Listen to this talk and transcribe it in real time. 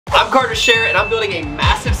Carter Scher, and I'm building a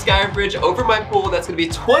massive sky bridge over my pool that's gonna be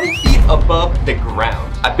 20 feet above the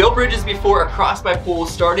ground. I built bridges before across my pool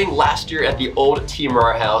starting last year at the old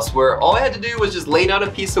Timar house, where all I had to do was just lay down a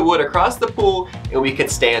piece of wood across the pool and we could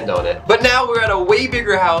stand on it. But now we're at a way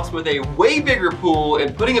bigger house with a way bigger pool,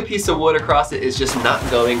 and putting a piece of wood across it is just not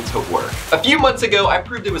going to work. A few months ago, I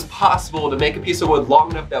proved it was possible to make a piece of wood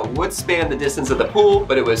long enough that would span the distance of the pool,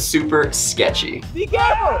 but it was super sketchy. Be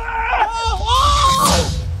careful!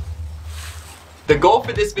 The goal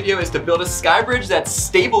for this video is to build a sky bridge that's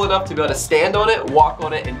stable enough to be able to stand on it, walk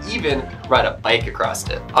on it, and even ride a bike across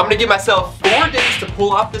it. I'm gonna give myself 4 days to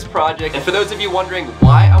pull off this project, and for those of you wondering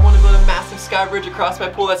why I want to build a massive sky bridge across my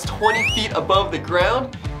pool that's 20 feet above the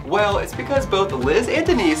ground, well, it's because both Liz and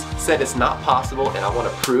Denise said it's not possible, and I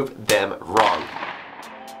want to prove them wrong.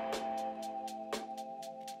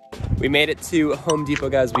 We made it to Home Depot,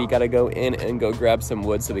 guys. We gotta go in and go grab some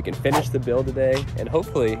wood so we can finish the build today and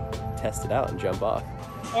hopefully test it out and jump off.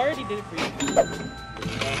 I already did it for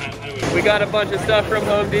you. We got a bunch of stuff from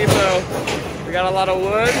Home Depot. We got a lot of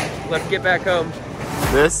wood. Let's get back home.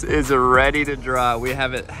 This is ready to dry. We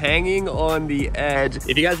have it hanging on the edge.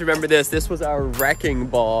 If you guys remember this, this was our wrecking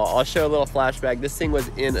ball. I'll show a little flashback. This thing was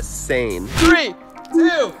insane. 3,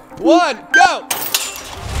 2, 1, go!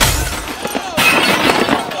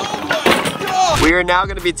 We are now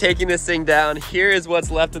gonna be taking this thing down. Here is what's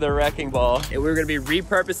left of the wrecking ball. And we're gonna be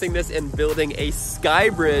repurposing this and building a sky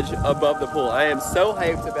bridge above the pool. I am so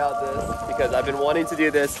hyped about this because I've been wanting to do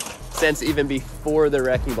this since even before the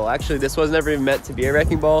wrecking ball. Actually, this was never even meant to be a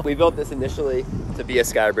wrecking ball. We built this initially to be a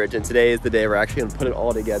sky bridge, and today is the day we're actually gonna put it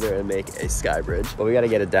all together and make a sky bridge. But we gotta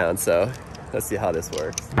get it down, so let's see how this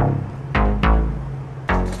works.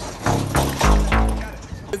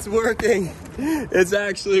 It's working. It's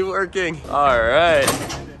actually working. All right.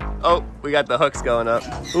 Oh, we got the hooks going up.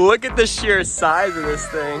 Look at the sheer size of this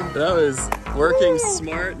thing. That was working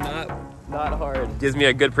smart, not hard. Gives me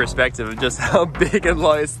a good perspective of just how big and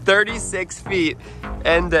long. It's 36 feet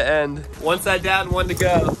end to end. One side down, one to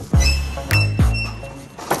go.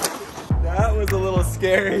 That was a little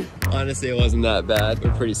scary. Honestly, it wasn't that bad.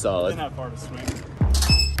 We're pretty solid. Didn't have far to swing.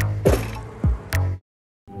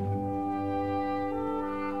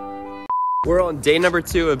 We're on day number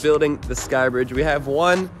 2 of building the sky bridge. We have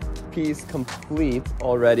one piece complete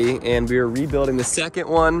already, and we are rebuilding the second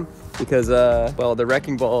one because, well, the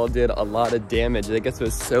wrecking ball did a lot of damage. I guess it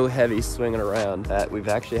was so heavy swinging around that we've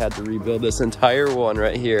actually had to rebuild this entire one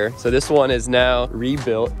right here. So this one is now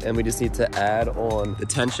rebuilt, and we just need to add on the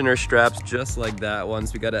tensioner straps just like that one.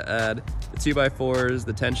 So we gotta add the 2x4s,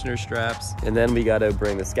 the tensioner straps, and then we gotta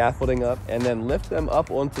bring the scaffolding up and then lift them up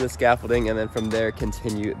onto the scaffolding, and then from there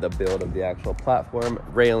continue the build of the actual platform,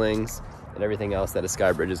 railings, and everything else that a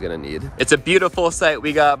sky bridge is gonna need. It's a beautiful site.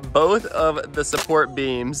 We got both of the support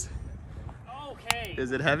beams. Okay.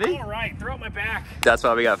 Is it heavy? All right, throw out my back. That's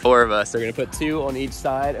why we got 4 of us. We're gonna put 2 on each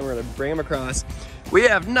side, and we're gonna bring them across. We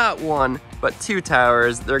have not 1, but 2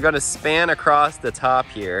 towers. They're gonna span across the top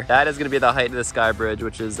here. That is gonna be the height of the sky bridge,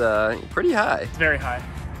 which is pretty high. It's very high.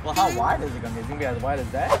 Well, how wide is it gonna be? Is it gonna be as wide as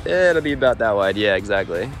that? It'll be about that wide, yeah,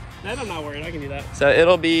 exactly. I'm not worried, I can do that. So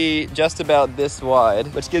it'll be just about this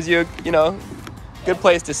wide, which gives you, you know, good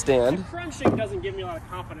place to stand. The crunching doesn't give me a lot of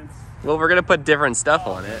confidence. Well, we're gonna put different stuff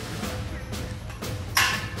on it.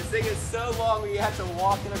 This thing is so long, we have to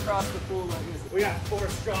walk it across the pool like this. We got 4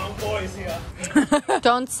 strong boys here.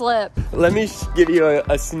 Don't slip. Let me give you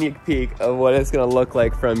a sneak peek of what it's gonna look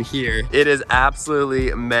like from here. It is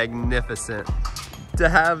absolutely magnificent. To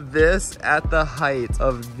have this at the height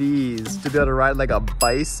of these, to be able to ride like a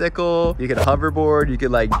bicycle, you could hoverboard, you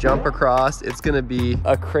could like jump across. It's gonna be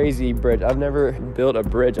a crazy bridge. I've never built a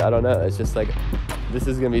bridge, I don't know. It's just like, this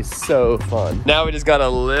is gonna be so fun. Now we just gotta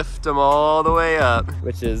lift them all the way up,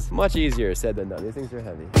 which is much easier said than done. These things are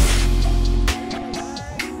heavy.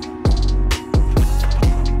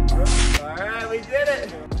 All right, we did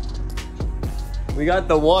it. We got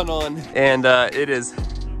the one on, and it is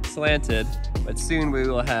slanted. But soon we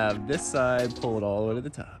will have this side pulled all the way to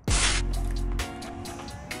the top.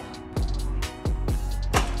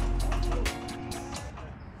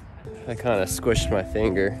 I kind of squished my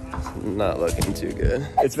finger. Not looking too good.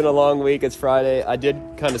 It's been a long week, it's Friday. I did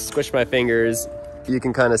kind of squish my fingers. You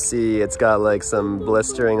can kind of see it's got like some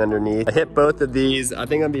blistering underneath. I hit both of these. I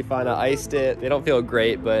think I'm gonna be fine. I iced it. They don't feel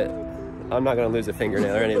great, but I'm not gonna lose a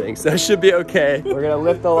fingernail or anything, so it should be okay. We're gonna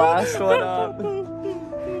lift the last one up,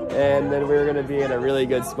 and then we're gonna be in a really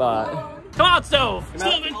good spot. Come on, stove!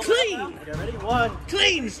 Stove and clean! Okay, ready? 1,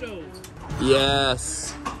 clean stove!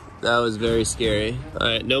 Yes, that was very scary. All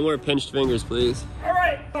right, no more pinched fingers, please. All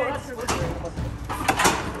right.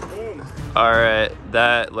 All All right,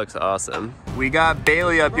 that looks awesome. We got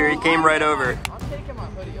Bailey up here. He came right over. I'm taking my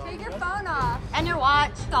hoodie off. Take your phone off. And your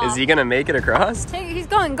watch. Stop. Is he gonna make it across? He's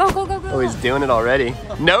going. Go, go, go, go. Oh, he's doing it already.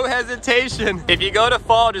 No hesitation. If you go to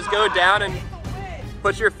fall, just go down and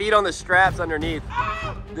put your feet on the straps underneath.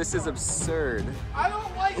 This is absurd. I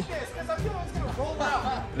don't like this because I feel like it's gonna roll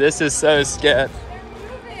out. This is so sketch.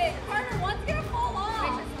 Move it. Carter, one's gonna fall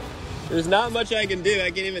off. There's not much I can do. I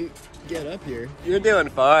can't even get up here. You're doing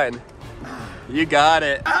fine. You got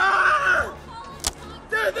it. Ah!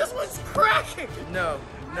 Dude, this one's cracking. No,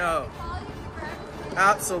 no.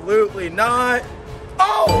 Absolutely not.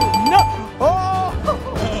 Oh, no. Oh.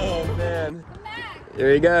 Oh, man.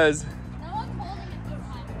 Here he goes.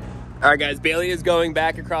 All right, guys, Bailey is going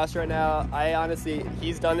back across right now. I honestly,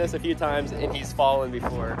 he's done this a few times and he's fallen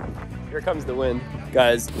before. Here comes the wind.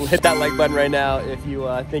 Guys, hit that like button right now if you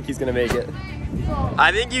think he's gonna make it.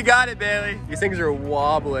 I think you got it, Bailey. These things are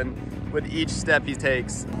wobbling with each step he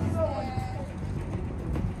takes.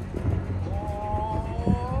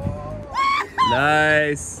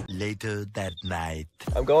 Nice. Later that night.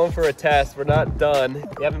 I'm going for a test. We're not done.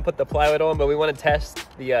 We haven't put the plywood on, but we want to test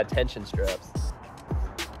the tension straps.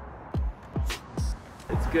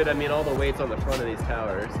 It's good. I mean, all the weight's on the front of these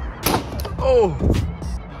towers. Oh,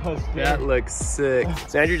 that looks sick.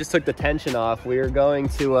 So Andrew just took the tension off. We are going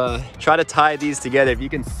to try to tie these together. If you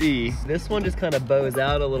can see, this one just kind of bows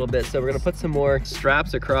out a little bit. So we're gonna put some more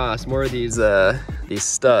straps across, more of these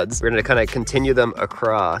studs. We're gonna kind of continue them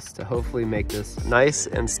across to hopefully make this nice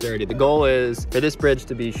and sturdy. The goal is for this bridge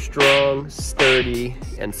to be strong, sturdy,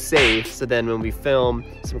 and safe. So then when we film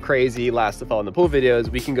some crazy Last to Fall in the Pool videos,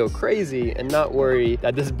 we can go crazy and not worry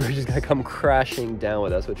that this bridge is gonna come crashing down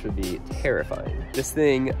with us, which would be terrifying. This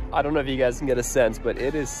thing, I don't know if you guys can get a sense, but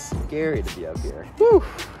it is scary to be up here. Whew,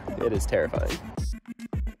 it is terrifying.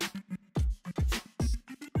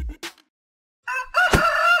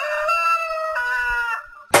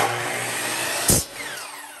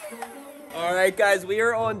 All right, guys, we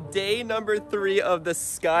are on day number 3 of the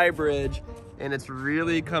Sky Bridge, and it's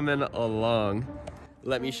really coming along.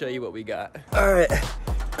 Let me show you what we got. All right,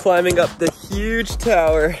 climbing up the huge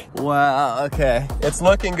tower. Wow, okay. It's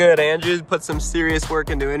looking good. Andrew's put some serious work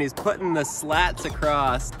into it, and he's putting the slats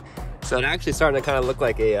across. So it's actually starting to kind of look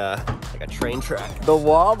like a train track. The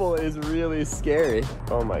wobble is really scary.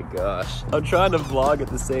 Oh my gosh. I'm trying to vlog at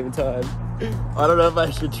the same time. I don't know if I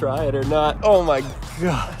should try it or not. Oh my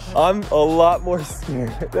gosh. I'm a lot more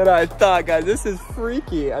scared than I thought, guys. This is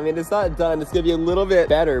freaky. I mean, it's not done. It's gonna be a little bit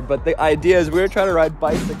better, but the idea is we're trying to ride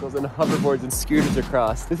bicycles and hoverboards and scooters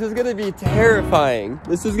across. This is gonna be terrifying.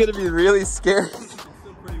 This is gonna be really scary.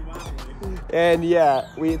 And yeah,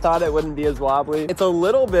 we thought it wouldn't be as wobbly. It's a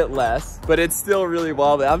little bit less, but it's still really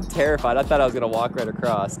wobbly. I'm terrified. I thought I was gonna walk right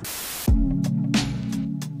across.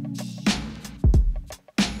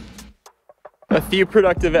 A few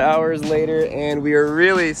productive hours later, and we are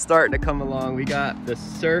really starting to come along. We got the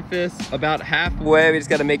surface about halfway. We just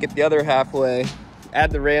gotta make it the other halfway.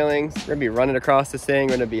 Add the railings. We're gonna be running across this thing.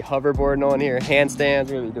 We're gonna be hoverboarding on here, handstands.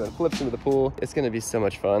 We're gonna be doing flips into the pool. It's gonna be so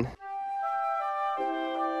much fun.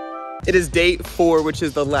 It is day 4, which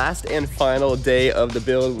is the last and final day of the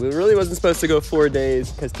build. We really wasn't supposed to go 4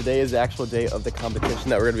 days because today is the actual day of the competition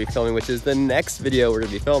that we're gonna be filming, which is the next video we're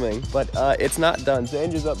gonna be filming. But it's not done. So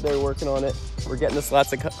Andrew's up there working on it. We're getting the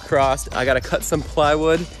slats across. I gotta cut some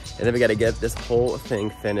plywood, and then we gotta get this whole thing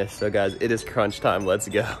finished. So guys, it is crunch time. Let's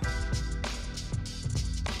go.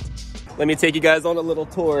 Let me take you guys on a little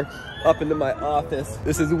tour up into my office.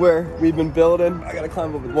 This is where we've been building. I gotta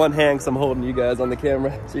climb up with one hand because I'm holding you guys on the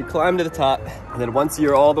camera. So you climb to the top, and then once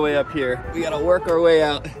you're all the way up here, we gotta work our way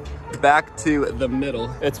out back to the middle.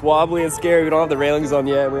 It's wobbly and scary. We don't have the railings on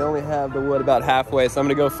yet. We only have the wood about halfway, so I'm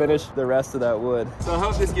gonna go finish the rest of that wood. So I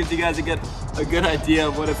hope this gives you guys a good idea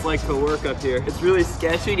of what it's like to work up here. It's really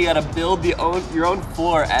sketchy. You gotta build your own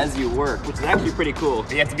floor as you work, which is actually pretty cool.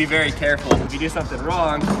 But you have to be very careful. If you do something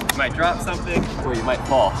wrong, you might drop something or you might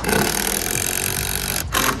fall.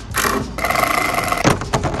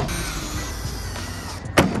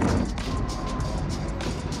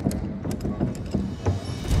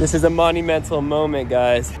 This is a monumental moment,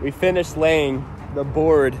 guys. We finished laying the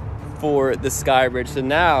board for the Sky Bridge, so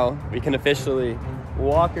now we can officially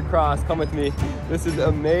walk across. Come with me. This is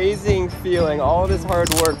amazing feeling. All this hard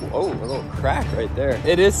work. Oh, a little crack right there.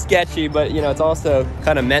 It is sketchy, but you know, it's also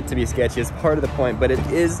kind of meant to be sketchy. It's part of the point, but it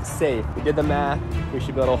is safe. We did the math. We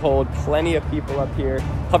should be able to hold plenty of people up here.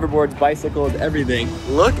 Hoverboards, bicycles, everything.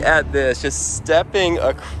 Look at this, just stepping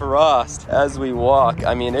across as we walk.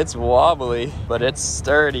 I mean, it's wobbly, but it's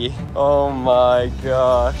sturdy. Oh my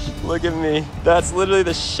gosh, look at me. That's literally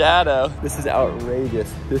the shadow. This is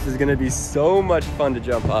outrageous. This is gonna be so much fun to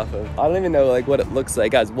jump off of. I don't even know like what it looks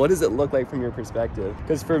like. Guys, what does it look like from your perspective?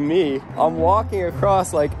 Because for me, I'm walking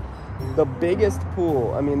across like the biggest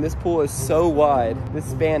pool. I mean, this pool is so wide. This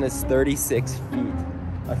span is 36 feet.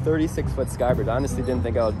 A 36-foot skybridge. I honestly didn't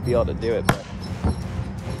think I would be able to do it, but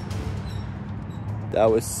that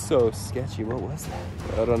was so sketchy. What was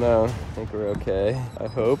that? I don't know. I think we're okay. I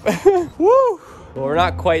hope. Woo! Well, we're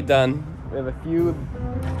not quite done. We have a few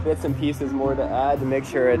bits and pieces more to add to make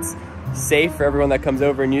sure it's safe for everyone that comes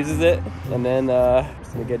over and uses it. And then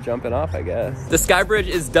just gonna get jumping off, I guess. The skybridge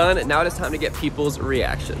is done, and now it is time to get people's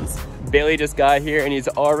reactions. Bailey just got here and he's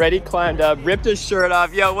already climbed up, ripped his shirt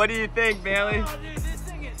off. Yo, what do you think, Bailey? Oh, dude, this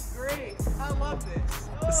thing is great. I love this.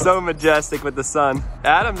 Oh. So majestic with the sun.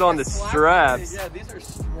 Adam's on the straps. Yeah, these are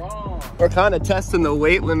strong. We're kind of testing the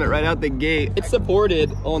weight limit right out the gate. It's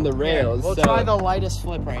supported on the rails. We'll so try the lightest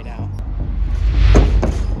flip right now.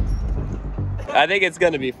 I think it's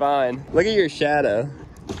gonna be fine. Look at your shadow.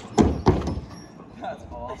 That's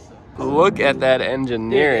awesome. Look at that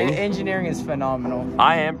engineering. Dude, engineering is phenomenal.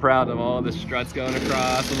 I am proud of all the struts going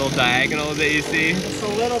across, the little diagonals that you see. It's the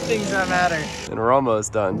little things that matter. And we're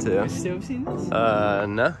almost done too. Have you seen this?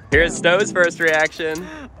 No. Here's Stowe's first reaction.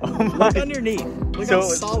 Look underneath. Look how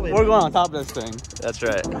solid. We're going on top of this thing. That's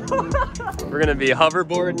right. We're gonna be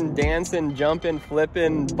hoverboarding, dancing, jumping,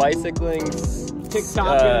 flipping, bicycling,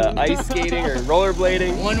 TikToking. ice skating or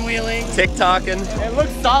rollerblading, One-wheeling. TikToking. It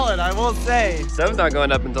looks solid, I will say. Stowe's not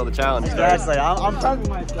going up until the challenge starts. Exactly, I'm proud of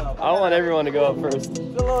myself. I want everyone to go up first. It's a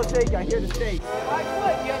little shaky, I hear the shake. My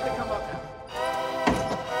foot, you have to come up now.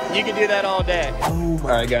 You can do that all day. All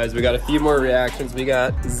right, guys, we got a few more reactions. We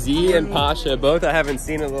got Z and Pasha, both I haven't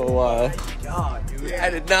seen in a little while. God, dude. I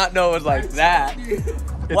did not know it was like that.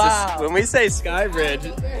 Wow. When we say skybridge,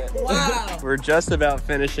 Wow. we're just about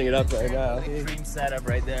finishing it up right now. Dream setup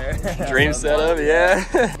right there. Dream setup,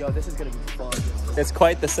 yeah. Yo, this is gonna be fun. It's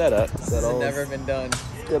quite the setup. This has never been done.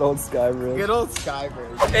 Good old skybridge. Good old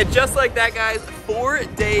skybridge. And just like that, guys, 4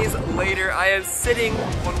 days later, I am sitting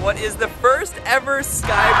on what is the first ever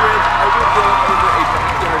skybridge ever built over a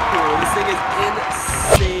backyard pool. This thing is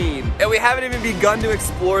insane. And we haven't even begun to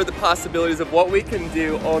explore the possibilities of what we can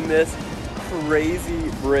do on this crazy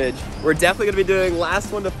bridge. We're definitely gonna be doing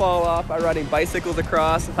last one to fall off by riding bicycles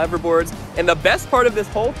across, hoverboards. And the best part of this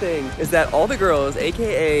whole thing is that all the girls,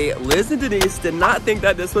 AKA Liz and Denise, did not think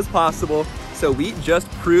that this was possible. So we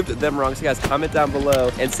just proved them wrong. So guys, comment down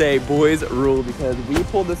below and say boys rule, because we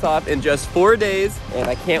pulled this off in just 4 days. And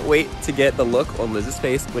I can't wait to get the look on Liz's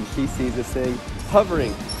face when she sees this thing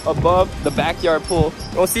hovering above the backyard pool.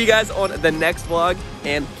 We'll see you guys on the next vlog,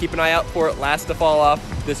 and keep an eye out for last to fall off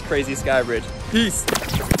this crazy skybridge. Peace.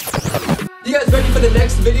 You guys ready for the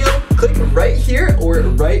next video? Click right here or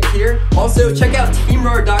right here. Also, check out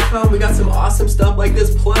teamroar.com. We got some awesome stuff like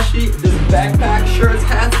this plushie, this backpack, shirts,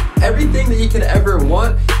 hats, everything that you could ever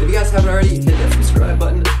want. If you guys haven't already, hit that subscribe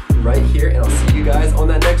button right here, and I'll see you guys on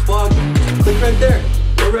that next vlog. Click right there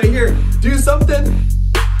or right here. Do something.